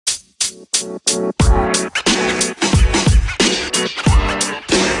Hello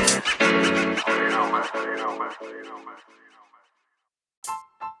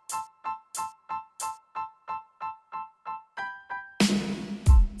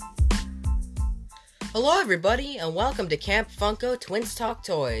everybody, and welcome to Camp Funko Twins Talk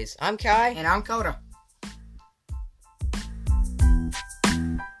Toys. I'm Kai. And I'm Coda.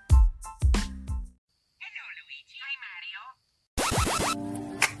 Hello, Luigi. Hi, Mario.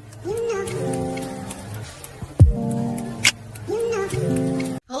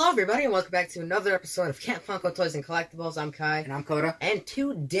 Hello everybody, and welcome back to another episode of Camp Funko Toys and Collectibles. I'm Kai. And I'm Coda. And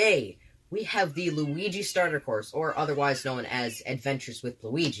today, we have the Luigi Starter Course, or otherwise known as Adventures with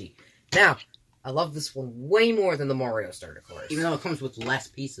Luigi. Now, I love this one way more than the Mario Starter Course. Even though it comes with less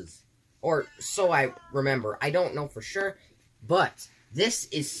pieces. Or so I remember. I don't know for sure, but this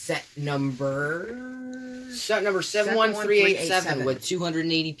is set number 71387 with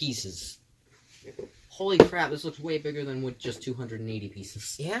 280 pieces. Holy crap, this looks way bigger than with just 280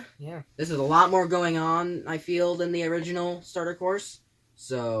 pieces. Yeah. This is a lot more going on, I feel, than the original Starter Course.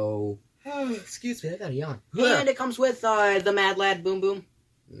 So... excuse me, I got a yawn. And it comes with the Mad Lad Boom Boom.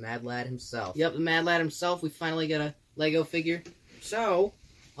 Mad Lad himself. Yep, the Mad Lad himself. We finally got a Lego figure. So,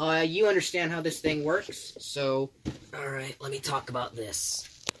 you understand how this thing works. So, alright, let me talk about this.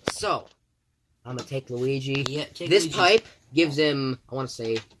 So, I'm gonna take Luigi. yeah, take This Luigi. pipe gives him, I want to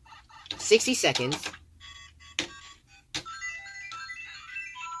say, 60 seconds.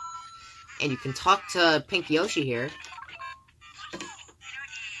 And you can talk to Pink Yoshi here.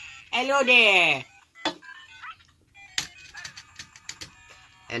 Hello there!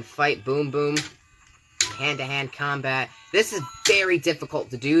 And fight Boom Boom. Hand-to-hand combat. This is very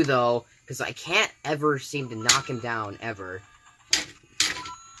difficult to do, though, because I can't ever seem to knock him down, ever.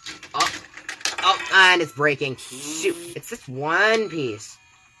 Oh, and it's breaking. Shoot, it's just one piece.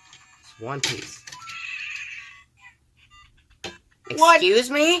 It's one piece. What? Excuse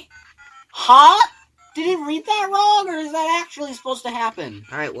me? Huh? Did he read that wrong, or is that actually supposed to happen?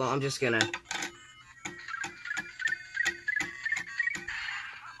 Alright, well, I'm just gonna...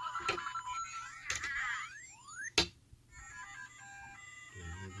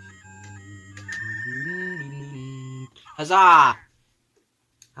 Huzzah!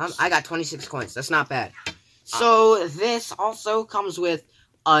 I got 26 coins. That's not bad. So, this also comes with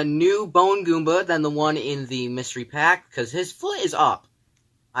a new Bone Goomba than the one in the mystery pack, because his foot is up.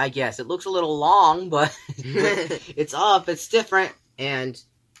 I guess. It looks a little long, but it's up. It's different. And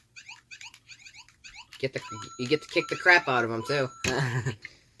you get to kick the crap out of him, too.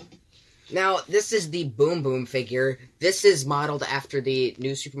 Now, this is the Boom Boom figure. This is modeled after the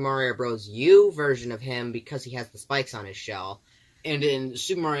new Super Mario Bros. U version of him because he has the spikes on his shell. And in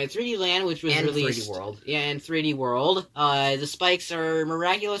Super Mario 3D Land, which was And released... 3D World. Yeah, and 3D World, the spikes are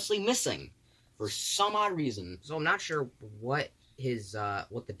miraculously missing. For some odd reason. So I'm not sure what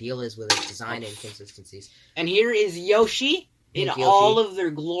the deal is with his design inconsistencies. And here is Yoshi in Yoshi. all of their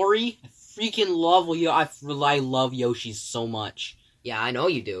glory. I freaking love I love Yoshi so much. Yeah, I know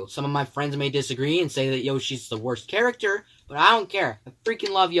you do. Some of my friends may disagree and say that Yoshi's the worst character, but I don't care. I freaking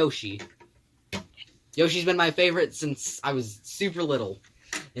love Yoshi. Yoshi's been my favorite since I was super little.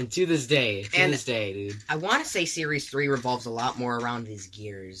 And to this day, dude. I want to say Series 3 revolves a lot more around his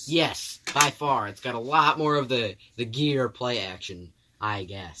gears. Yes, by far. It's got a lot more of the gear play action, I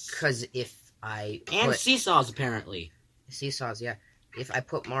guess. Because if I And seesaws, apparently. Seesaws, yeah. If I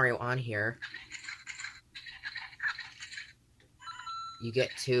put Mario on here, you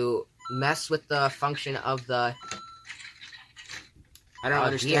get to mess with the function of the... I don't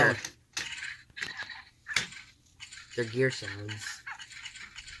understand. Gear. They're gear sounds.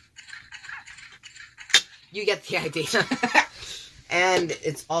 You get the idea. And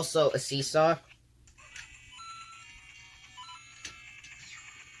it's also a seesaw.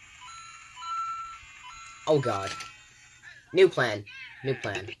 Oh god. New plan.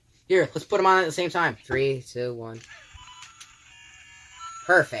 Here, let's put them on at the same time. 3, 2, 1.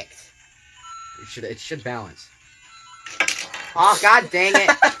 Perfect. It should balance. Oh god dang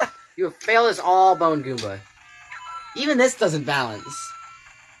it. You have failed us all, Bone Goomba. Even this doesn't balance.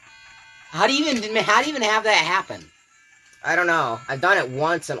 How do you even have that happen? I don't know. I've done it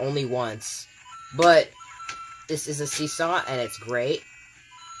once and only once. But this is a seesaw and it's great.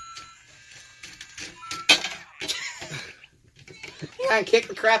 Yeah, kick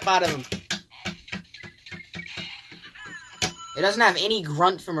the crap out of him. It doesn't have any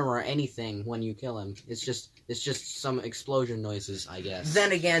grunt from him or anything when you kill him. It's just some explosion noises, I guess.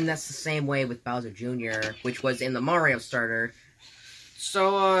 Then again, that's the same way with Bowser Jr., which was in the Mario starter.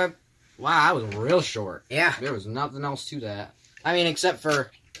 So, wow, that was real short. Yeah. There was nothing else to that. I mean, except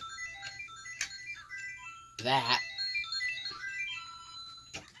for that.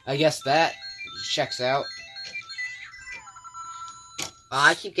 I guess that checks out.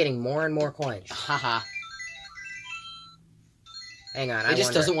 I keep getting more and more coins. Haha. Hang on, It just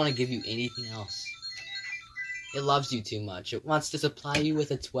wonder- doesn't want to give you anything else. It loves you too much. It wants to supply you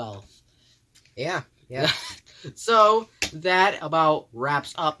with a 12. Yeah. So, that about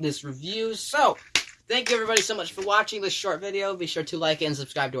wraps up this review. So, thank you everybody so much for watching this short video. Be sure to like and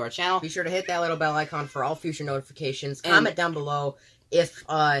subscribe to our channel. Be sure to hit that little bell icon for all future notifications. And- Comment down below if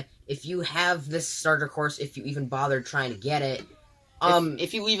you have this starter course, if you even bothered trying to get it.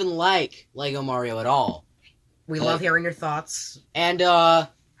 If you even like Lego Mario at all. We love hearing your thoughts. And,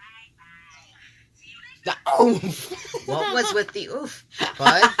 What was with the oof,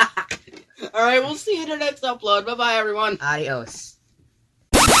 bud? Alright, we'll see you in our next upload. Bye-bye, everyone. Adios.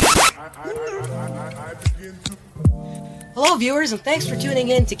 I begin to Hello, viewers, and thanks for tuning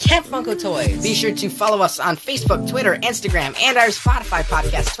in to Camp Funko Toys. Be sure to follow us on Facebook, Twitter, Instagram, and our Spotify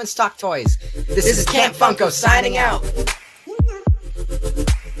podcast, Twins Talk Toys. This is Camp Funko signing out.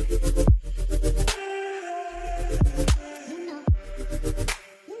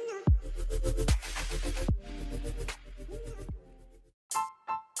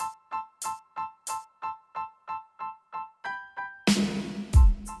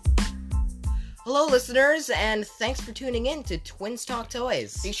 Hello, listeners, and thanks for tuning in to Twins Talk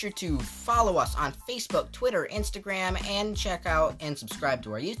Toys. Be sure to follow us on Facebook, Twitter, Instagram, and check out and subscribe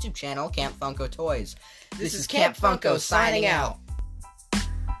to our YouTube channel, Camp Funko Toys. This is Camp Funko signing out.